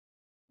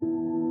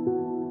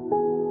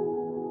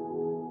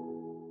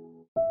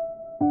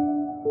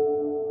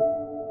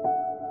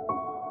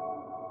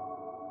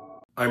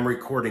I'm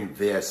recording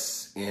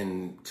this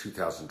in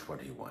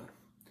 2021.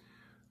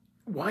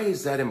 Why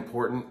is that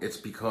important? It's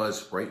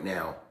because right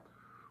now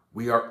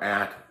we are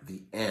at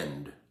the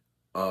end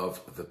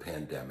of the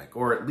pandemic,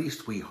 or at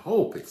least we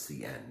hope it's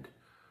the end.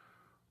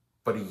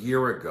 But a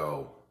year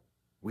ago,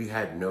 we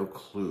had no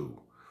clue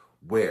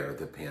where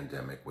the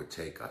pandemic would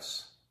take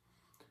us.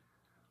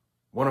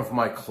 One of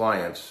my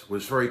clients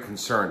was very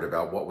concerned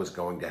about what was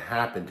going to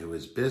happen to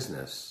his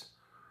business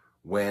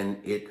when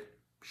it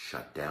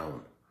shut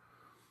down.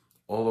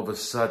 All of a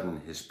sudden,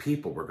 his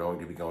people were going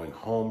to be going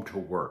home to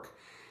work.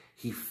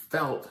 He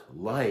felt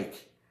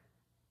like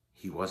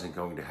he wasn't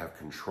going to have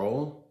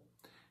control,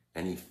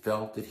 and he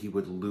felt that he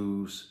would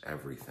lose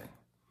everything.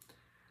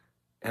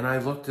 And I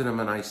looked at him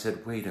and I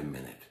said, wait a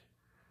minute.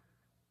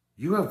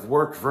 You have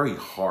worked very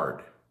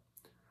hard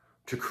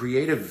to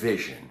create a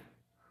vision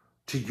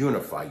to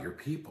unify your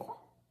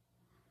people.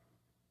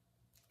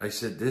 I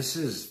said, this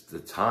is the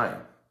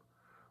time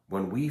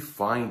when we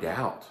find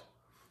out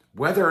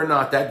whether or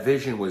not that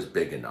vision was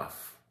big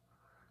enough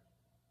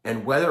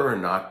and whether or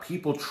not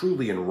people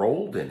truly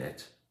enrolled in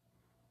it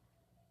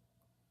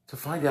to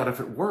find out if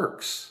it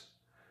works.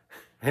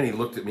 And he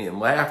looked at me and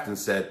laughed and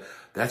said,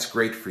 that's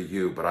great for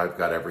you, but I've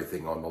got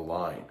everything on the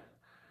line.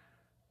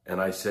 And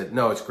I said,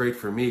 no, it's great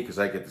for me because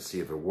I get to see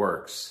if it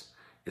works.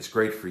 It's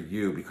great for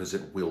you because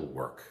it will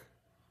work.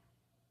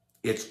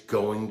 It's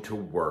going to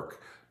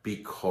work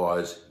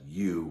because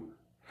you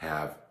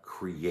have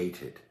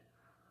created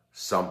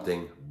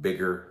something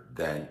bigger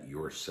than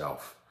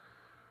yourself.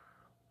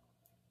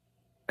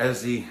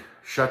 As the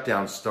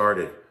shutdown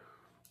started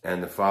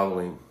and the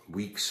following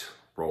weeks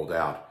rolled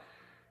out,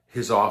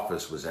 his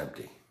office was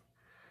empty.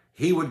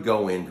 He would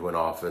go into an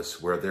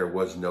office where there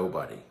was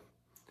nobody,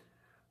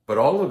 but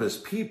all of his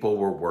people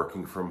were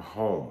working from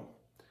home.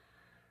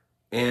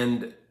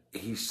 And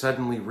he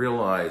suddenly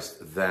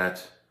realized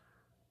that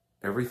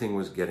everything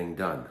was getting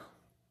done.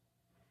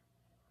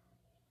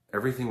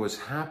 Everything was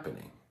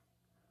happening.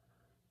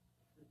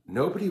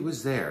 Nobody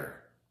was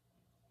there,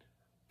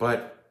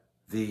 but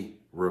the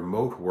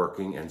remote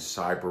working and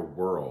cyber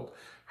world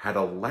had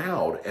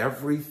allowed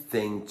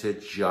everything to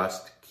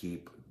just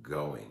keep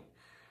going.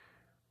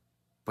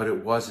 But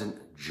it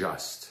wasn't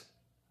just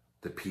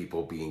the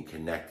people being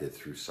connected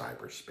through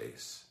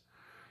cyberspace.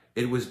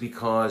 It was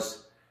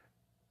because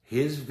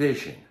his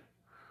vision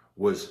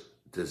was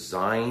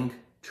designed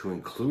to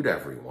include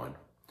everyone.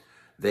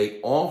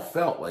 They all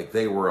felt like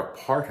they were a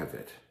part of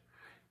it.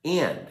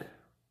 And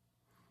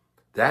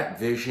that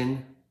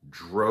vision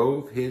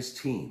drove his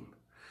team,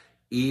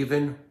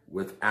 even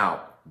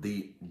without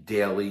the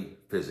daily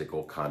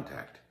physical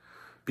contact,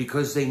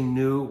 because they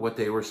knew what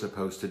they were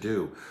supposed to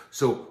do.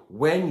 So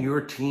when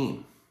your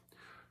team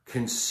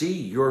can see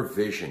your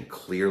vision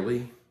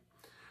clearly,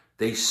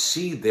 they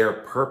see their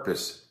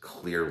purpose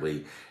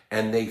clearly,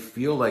 and they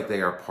feel like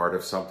they are part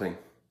of something,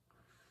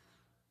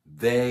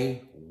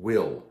 they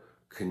will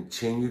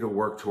continue to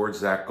work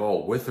towards that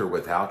goal with or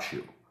without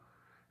you,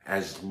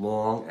 as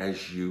long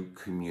as you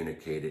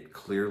communicate it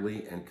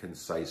clearly and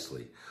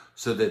concisely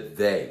so that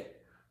they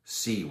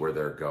see where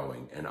they're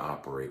going and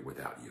operate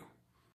without you.